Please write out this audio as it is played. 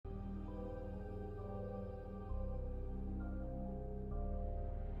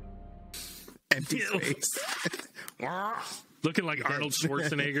empty space. Looking like Arnold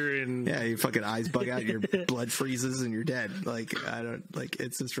Schwarzenegger and yeah, your fucking eyes bug out, your blood freezes, and you're dead. Like I don't like.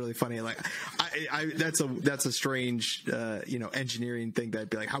 It's just really funny. Like that's a strange engineering thing.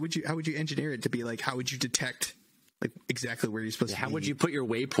 That'd be like, how would you engineer it to be like? How would you detect like exactly where you're supposed to be? How would you put your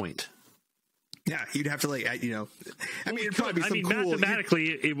waypoint? Yeah, you'd have to like I mean, it'd probably be some cool.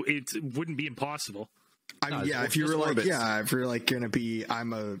 Mathematically, it wouldn't be impossible. I mean, if you were like, if you're like gonna be,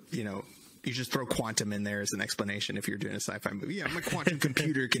 you just throw quantum in there as an explanation if you're doing a sci-fi movie. Yeah, my quantum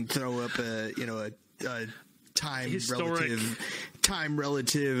computer can throw up a time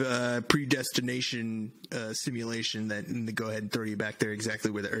relative predestination simulation that and go ahead and throw you back there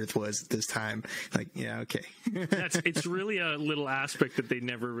exactly where the Earth was at this time. Like, yeah, okay. It's really a little aspect that they're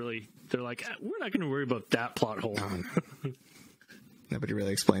like, we're not going to worry about that plot hole. Nobody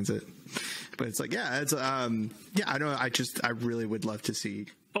really explains it, but it's like, I really would love to see.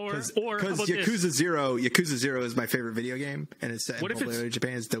 Because Yakuza Zero is my favorite video game, and it's set in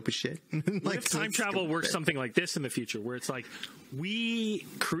Japan. It's dope as shit. What if time travel works something like this in the future, where it's like we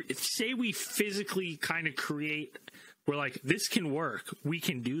physically kind of create, we're like, this can work, we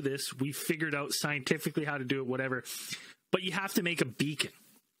can do this, we figured out scientifically how to do it, whatever, but you have to make a beacon,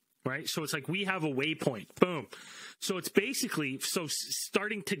 right? So it's like we have a waypoint, boom. So it's basically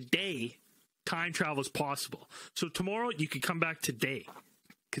starting today, time travel is possible. So tomorrow you could come back today.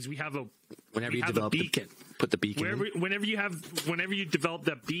 Because we have a beacon. Put the beacon in. Whenever you develop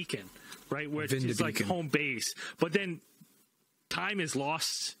that beacon, right, which is like home base, but then time is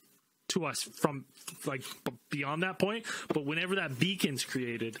lost to us from like beyond that point. But whenever that beacon's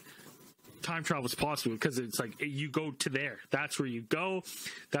created, time travel is possible because it's like you go to there. That's where you go.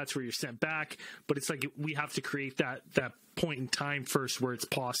 That's where you're sent back. But it's like we have to create that point in time first where it's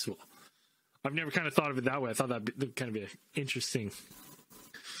possible. I've never kind of thought of it that way. I thought that'd kind of be interesting.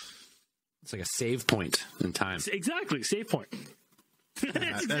 It's like a save point in time. Exactly, save point.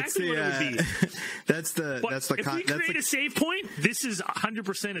 That's exactly what it would be. If we create a save point, this is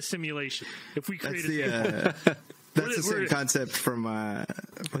 100% a simulation. If we create a save point. That's the same concept from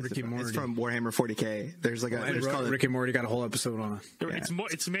Rick and Morty. It's from Warhammer 40K. There's like Rick and Morty got a whole episode on it. Yeah.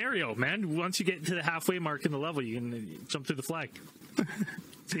 It's Mario, man. Once you get to the halfway mark in the level, you can jump through the flag.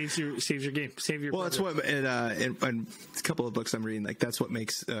 Saves your game. Save your. Well, that's what in a couple of books I'm reading. Like that's what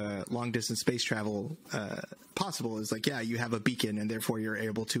makes long distance space travel possible. Is like you have a beacon, and therefore you're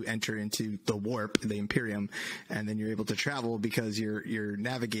able to enter into the warp, the Imperium, and then you're able to travel because your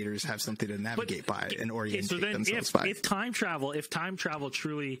navigators have something to navigate by and orientate themselves by. If time travel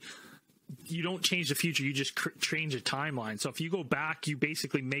truly. You don't change the future; you just change a timeline. So if you go back, you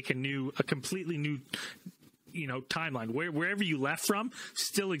basically make a completely new. Timeline wherever you left from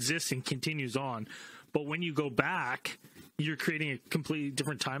still exists and continues on, but when you go back, you're creating a completely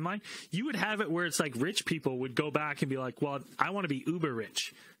different timeline. You would have it where it's like rich people would go back and be like, well, I want to be uber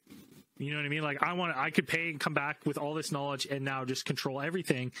rich. You know what I mean? Like I could pay and come back with all this knowledge and now just control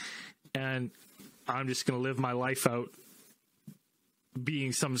everything, and I'm just going to live my life out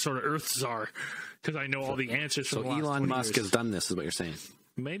being some sort of Earth czar because I know all the answers. So Elon Musk has done this, is what you're saying.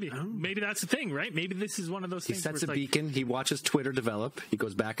 Maybe that's the thing, right? Maybe this is one of those things. He sets a beacon. He watches Twitter develop. He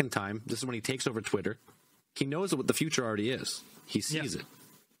goes back in time. This is when he takes over Twitter. He knows what the future already is. He sees it.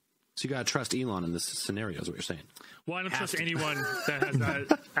 So you got to trust Elon in this scenario, is what you're saying. Well, I don't trust anyone that has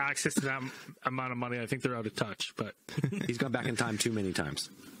that access to that amount of money. I think they're out of touch. But he's gone back in time too many times.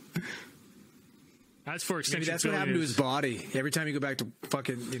 As for extension, maybe that's what happened to his body. Every time you go back to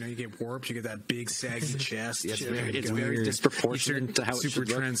fucking, you get warped, you get that big saggy chest. It's very disproportionate to how it's super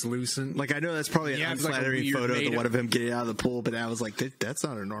translucent. Like I know that's probably an unflattering photo, the one of him getting out of the pool, but I was like, that's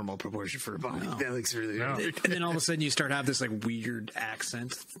not a normal proportion for a body. No. That looks really weird. And then all of a sudden you start to have this like weird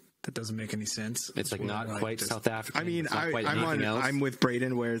accent that doesn't make any sense. It's like not quite South African. I mean, I'm with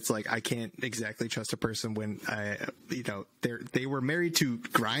Braden where it's like I can't exactly trust a person when they were married to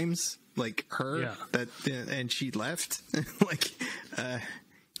Grimes. Like her, and she left. You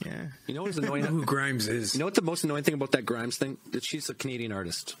know what's annoying? Who Grimes is? You know what the most annoying thing about that Grimes thing? That she's a Canadian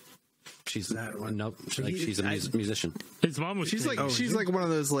artist. She's she's a musician. His mom was. She's like one of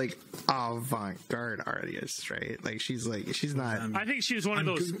those like avant-garde artists, right? Like she's not. I think she was one of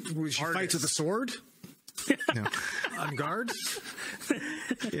those. She fights with a sword. No. On guard.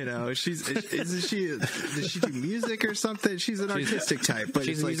 Does she do music or something? She's an artistic type, but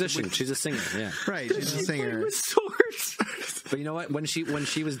she's a musician. She's a singer. Yeah, right. She's a singer. With swords. But you know what? When she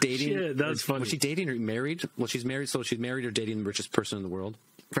was dating, that's funny. Was she dating or married? Well, she's married, so she's married or dating the richest person in the world.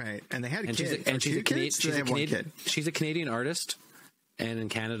 Right, and they had a kid. She's a Canadian artist, and in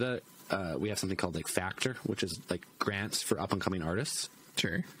Canada, we have something called like Factor, which is like grants for up and coming artists.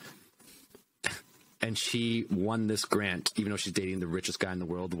 Sure. and she won this grant, even though she's dating the richest guy in the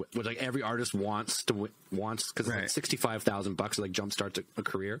world, which like every artist wants because Right. it's like $65,000 to like jumpstart a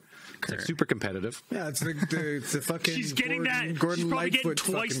career. It's like super competitive. Yeah, it's the fucking. She's getting Gordon she's probably getting Lightfoot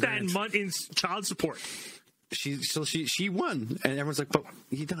twice fucking that grant. month in child support. She won, and everyone's like, "But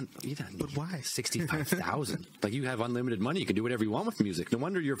you don't. But why? 65,000? Like you have unlimited money. You can do whatever you want with music. No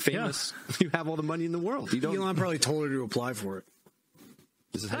wonder you're famous. You have all the money in the world. You don't. Elon probably told her to apply for it.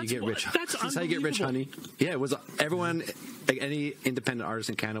 This is how you That's get rich. that's This is how you get rich, honey. unbelievable. Yeah, it was everyone, like any independent artist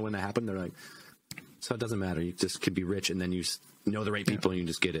in Canada when that happened, they're like, so it doesn't matter. You just could be rich, and then you know the right people, and you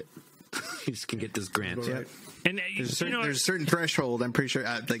just get it. You just can get this grant. Yeah. And There's you know, a certain threshold. I'm pretty sure.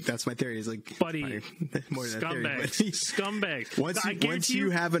 Like that's my theory. Is like buddy, more than a theory, scumbags, but- scumbags. Once I you, guarantee once you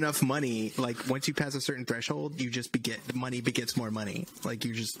have enough money, like once you pass a certain threshold, you just money begets more money. Like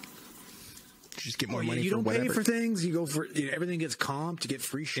you just get more money You for don't whatever. pay for things. You go for everything gets comped. You get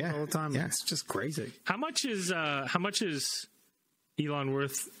free shit Yeah, all the time. yeah. It's just crazy. how much is Elon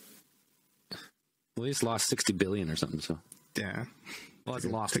worth? Well, he's lost 60 billion or something. So Yeah, well, it's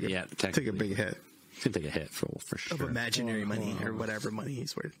lost took it a, yet. took Technically, a big hit It's gonna take a hit for of sure. imaginary money or whatever money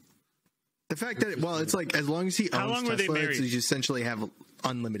he's worth. The fact that it's like as long as he How owns long were they Tesla, married? you essentially have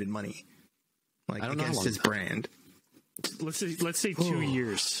unlimited money. Like I don't know how against long. his brand. Let's say 2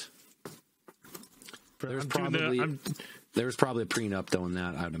 years. There's I'm doing the- probably I'm- there was probably a prenup though in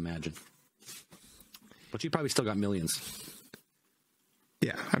that, I would imagine. But you probably still got millions.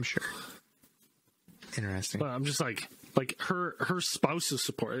 Yeah, I'm sure. Interesting. But I'm just like her spousal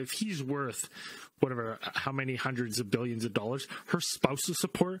support. If he's worth whatever, how many hundreds of billions of dollars, her spousal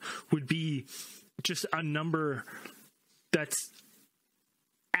support would be just a number that's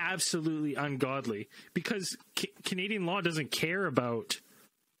absolutely ungodly. Because Canadian law doesn't care about.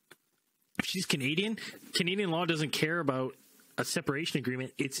 If she's Canadian law doesn't care about a separation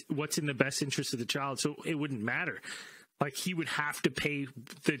agreement. It's what's in the best interest of the child. So it wouldn't matter. Like he would have to pay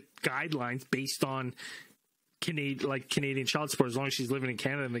the guidelines based on Canadian child support as long as she's living in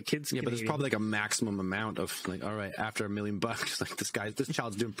Canada and the kids. Yeah, but there's Canadian. probably like a maximum amount of like, all right, after $1 million, like this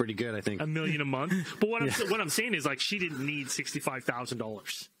child's doing pretty good, I think. $1 million a month. But what I'm saying is like she didn't need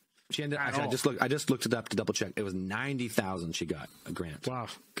 $65,000. She ended. At Actually, all. I just looked it up to double check. It was 90,000. She got a grant. Wow,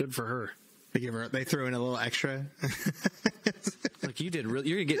 good for her. They threw in a little extra. Like you did. You're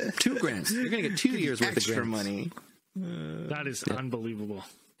gonna get 2 grants. You're gonna get 2 years worth of extra grants. money. That is unbelievable.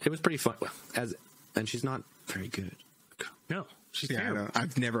 It was pretty fun. And she's not very good. No, she's Yeah, I terrible. know.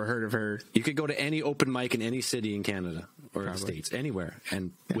 I've never heard of her. You could go to any open mic in any city in Canada or in the States, anywhere,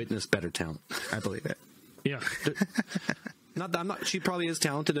 and witness better talent. I believe it. Yeah, Not that I'm not. She probably is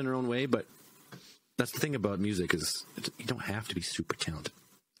talented in her own way, but that's the thing about music is you don't have to be super talented.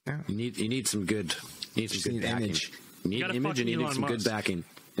 No. You need some good. You need some good need backing. image. You need gotta image, and you fuck need some Elon good Musk. backing.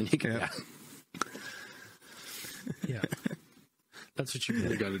 And you can, Yeah. yeah. That's what you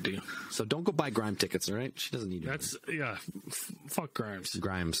really got to do. So don't go buy Grime tickets, all right? She doesn't need your That's fuck Grimes.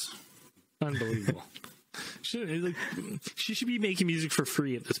 Grimes. Unbelievable. She should be making music for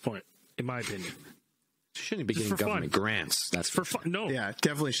free at this point, in my opinion. She shouldn't be Just getting for fun. government grants. That's For fun. No, Yeah,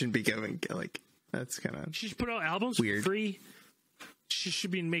 definitely shouldn't be going like that's kind of she should put out albums Weird. for free. She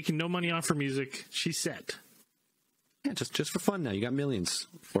should be making no money off her music. She's set. Yeah, just for fun now. You got millions.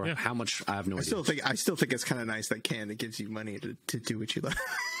 Or Yeah. how much? I have no idea. I still think it's kind of nice that Canada gives you money to do what you love.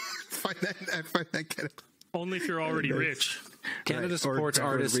 I find that kind of Only if you're already rich. Canada Right. supports Or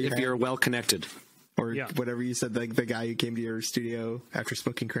artists if rehab. you're well connected. or Yeah. whatever you said. Like the guy who came to your studio after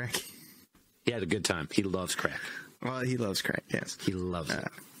smoking crack. He had a good time. He loves crack. Well, he loves crack. Yes, He loves it.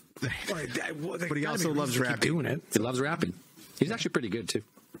 but he also loves rapping. doing it. He loves rapping. He's actually pretty good too.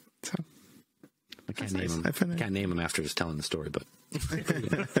 So, I can't That's name nice. him. I find it- Can't name him after just telling the story, but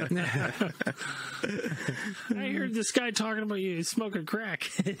I heard this guy talking about you smoking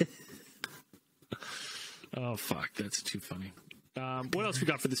crack. Oh, fuck. That's too funny. What else we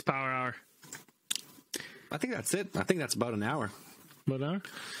got for this power hour? I think that's it. I think that's about an hour. What hour?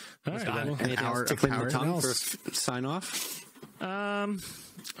 All right. well, Anything hour else of tickling power the tongue else. for a sign off? I'm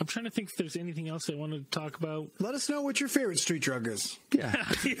trying to think if there's anything else I wanted to talk about. Let us know what your favorite street drug is. Yeah.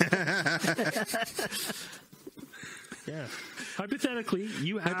 Yeah. Hypothetically,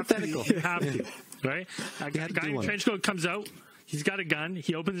 you have Hypothetical. to. You have to. Right? A had to guy do in one. trench coat comes out. He's got a gun.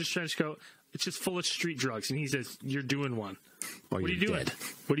 He opens his trench coat. It's just full of street drugs. And he says, "You're doing one. Or What are you're you doing? dead.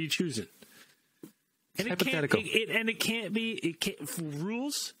 What are you choosing?" And hypothetical. It can't be. It can't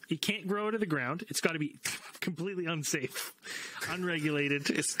rules. It can't grow out of the ground. It's got to be completely unsafe, unregulated.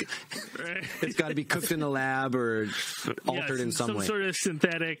 It's got to be cooked in a lab or altered in some way. Some sort of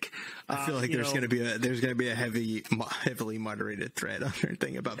synthetic. I feel like there's going to be a heavily moderated thread on your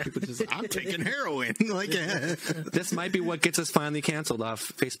thing about people just I'm taking heroin. Like this might be what gets us finally canceled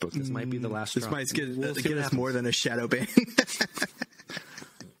off Facebook. This might be the last. This straw. might get us more than a shadow ban.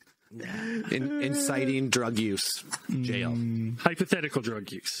 Inciting drug use, jail. Hypothetical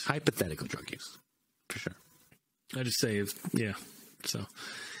drug use. Hypothetical drug use, for sure. I just say, so.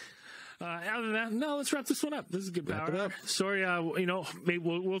 Other than that, no, let's wrap this one up. This is a good Wrap power. it up. Sorry, maybe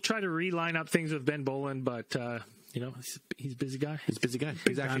we'll try to reline up things with Ben Bolin, but he's a busy guy. He's a busy guy.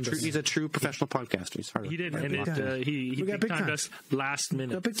 He's a true professional podcaster. He's hard. He did, and he big timed us last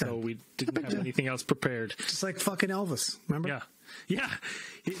minute, so we didn't have anything else prepared. Just like fucking Elvis, remember? Yeah.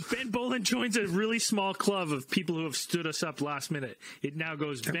 Ben Bolin joins a really small club of people who have stood us up last minute. It now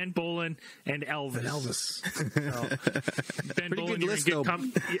goes Ben Bolin and Elvis. Ben Pretty Bolin, good list, though.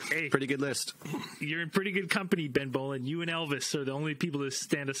 Hey, pretty good list. You're in pretty good company, Ben Bolin. You and Elvis are the only people that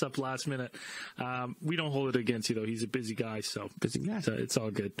stand us up last minute. We don't hold it against you though. He's a busy guy, so it's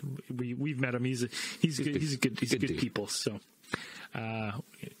all good. We've met him. He's good people. So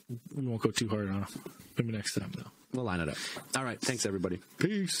we won't go too hard on him. Maybe next time though. We'll line it up. All right. Thanks, everybody.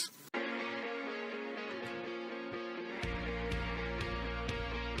 Peace.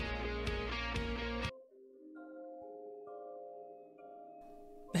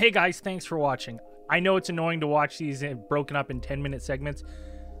 Hey guys, thanks for watching. I know it's annoying to watch these broken up in 10-minute segments,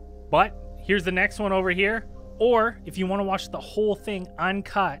 but here's the next one over here. Or if you want to watch the whole thing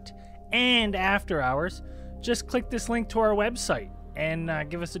uncut and after hours, just click this link to our website and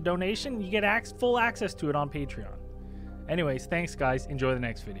give us a donation. You get full access to it on Patreon. Anyways, thanks guys. Enjoy the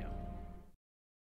next video.